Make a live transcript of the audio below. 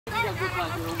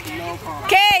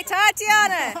Okay,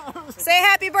 Tatiana, say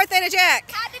happy birthday to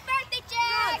Jack. Happy birthday,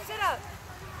 Jack! Sit up.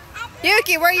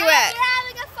 Yuki, where you at? You're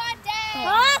having a fun day.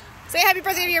 Huh? Say happy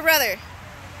birthday to your brother.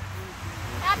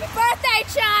 Happy birthday,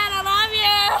 Sean. I love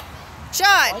you.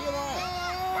 Sean.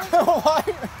 Why?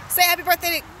 Say happy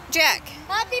birthday to Jack.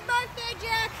 Happy birthday,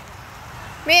 Jack.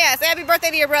 Mia, say happy birthday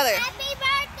to your brother. Happy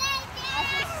birthday,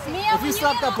 Jack. Mia, If you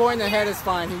slap that boy in the head, it's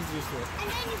fine. He's useless.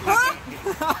 Huh?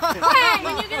 Hey,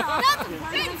 when you get off.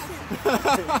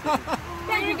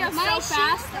 Then you go so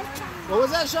fast. What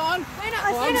was that, Sean?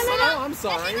 I'm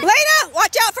sorry. Lena,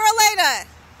 watch out for Elena.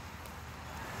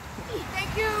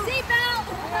 Thank you. Seatbelt.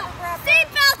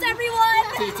 Seatbelt, everyone.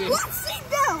 TT. What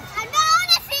seatbelt? I know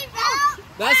the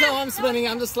seatbelt. That's how I'm spinning.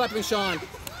 I'm just slapping Sean.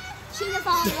 She just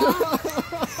all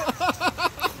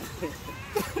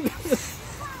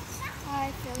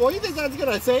Well, you think that's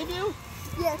gonna save you?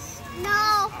 Yes.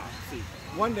 No.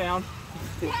 One down.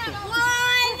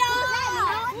 Why no?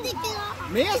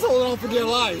 Mia's holding on for dear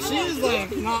life. She's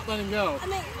like not letting go.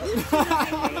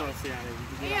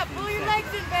 Mia, pull your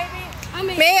legs in,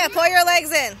 baby. Mia, pull your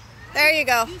legs in. There you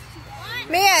go.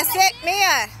 Mia, sit.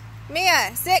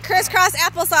 Mia, sit crisscross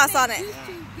applesauce on it. You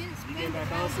getting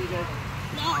back on, CJ?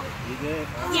 No. You did?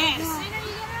 Yes.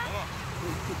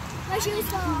 My shoes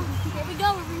fell off. Here we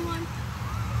go, everyone.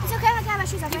 It's okay, I got my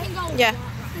shoes off, right? Yeah.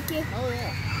 Thank you. Oh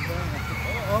yeah.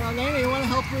 Oh, Elena, you want to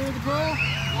help me with the pool?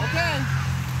 Okay.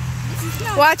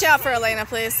 Watch out for Elena,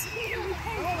 please. Oh,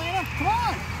 Elena, come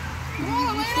on. Come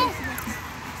on, Elena.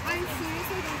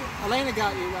 Elena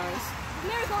got you guys.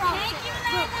 Miracle Rock. Thank you,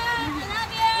 Elena. I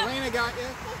love you. Elena got you.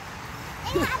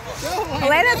 Go,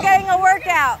 Elena's getting a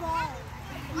workout.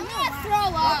 I'm gonna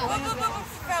throw up.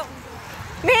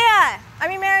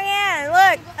 Marianne,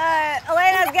 look,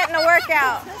 Elena's getting a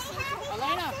workout.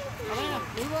 Elena,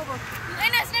 move over.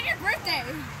 Elena, it's not your birthday.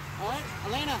 All right,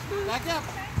 Elena, back up.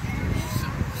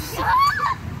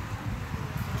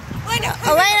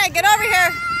 Elena, get over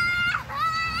here.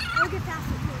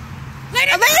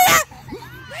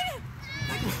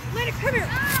 Elena, come here.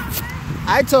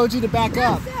 I told you to back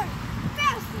up. Faster.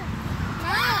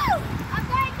 I'm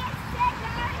gonna get sick.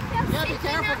 Yeah, be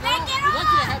careful, girl. You're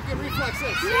lucky I have good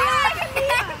reflexes.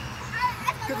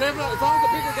 Because as long as the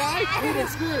bigger guy, we get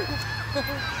screwed.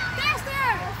 Faster!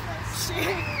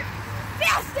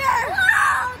 Faster!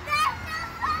 Whoa, that's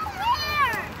not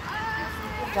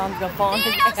fair! John's gonna fall on his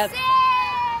Nina's head. sick!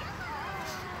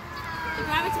 The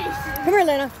gravitation. Come here,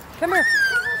 Lena. Come here.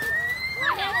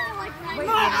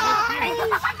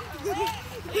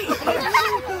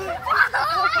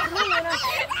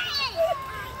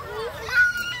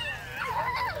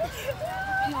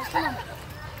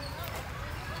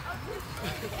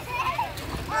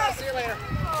 See you later.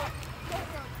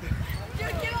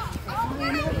 Dude, get off!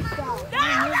 No!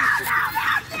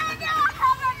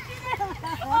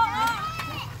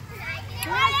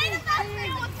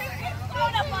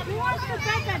 Who wants to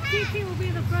bet that TT will be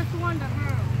the first one to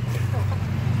hurl?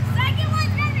 Second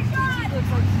one's gonna shot! Looks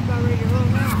like she's about ready to hurl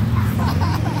now.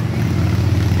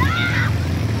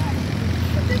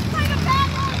 This is like a bad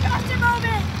roller coaster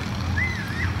moment!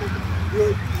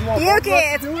 Yuki,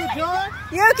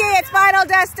 it's Final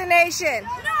Destination. No!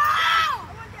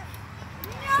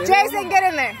 Jason, get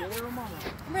in there.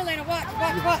 Come here, Lena, watch.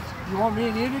 You want me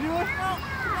and you to do it?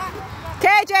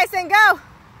 Okay, Jason, go.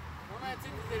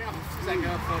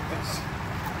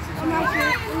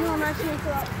 I'm actually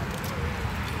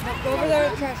Go over there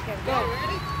to the trash can. Go.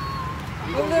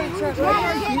 Over there to the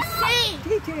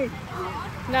trash can.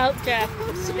 No, Jeff.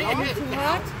 Too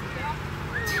hot?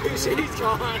 She's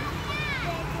gone.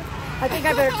 I think I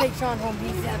better take Sean home.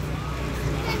 He's dead.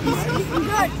 He's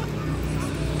good.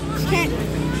 Can't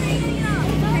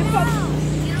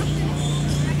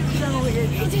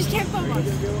He just can't focus.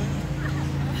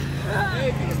 Hey,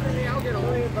 if you can spin me, I'll get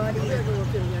away, buddy.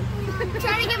 I'm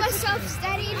trying to get myself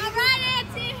steady. All right,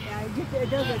 Nancy. Yeah, it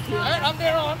does it too. All right, I'm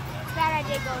there on. It's bad I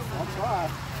did go. I'll try.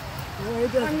 Yeah,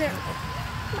 it does. Mommy,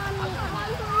 I'm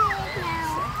going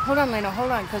now. Hold on, Lena.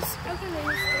 Hold on, because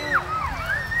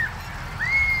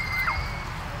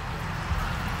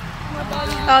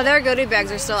Oh, their goodie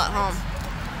bags are still at home.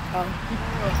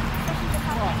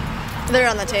 They're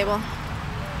on the table.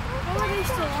 How are they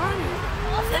still on it?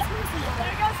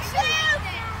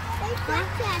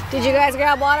 Did you guys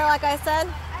grab water like I said?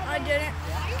 I didn't.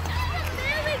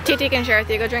 TT can share with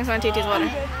you. Go drink some of TT's water.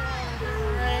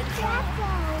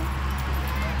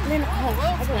 Lena,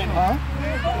 Huh?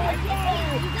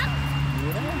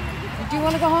 do you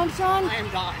want to go home, Sean? I am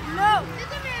dying. No.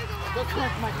 Go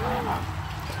collect my grandma.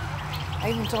 I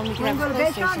even told him you could have the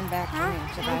PlayStation back for me.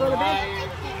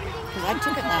 Because I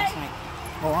took it last night.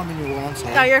 Oh, I'm in your way. I'm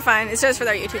sorry. No, you're fine. It's just for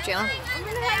their YouTube channel.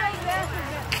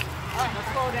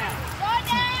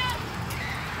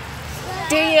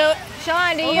 Do you,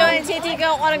 Sean, do you and TT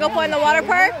want to go play in the water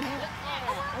park?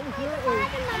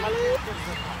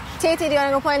 TT, do you want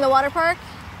to go play in the water park?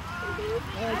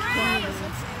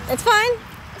 It's fine.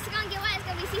 It's gonna get wet. It's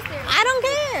gonna be see-through. I don't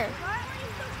care.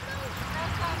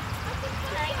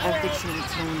 I think she needs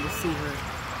someone to see her.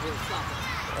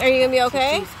 Are you going to be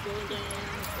okay?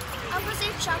 I'll go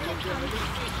save chocolate cone.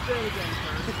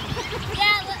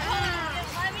 Yeah, hold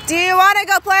on. Do you want to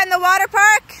go play in the water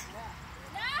park?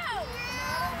 No!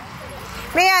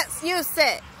 Mia, you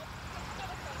sit.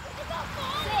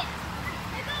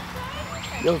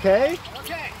 You okay?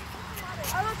 Okay.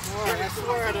 I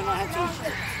swear I did not have to.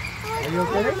 Are you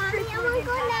okay? Mommy, I want to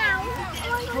go now.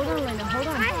 Hold on, Linda. Hold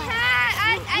on.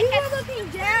 I kept looking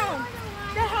down.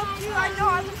 That helped you. I know.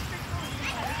 I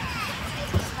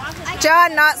was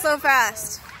John, not so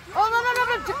fast. Oh,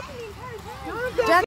 no.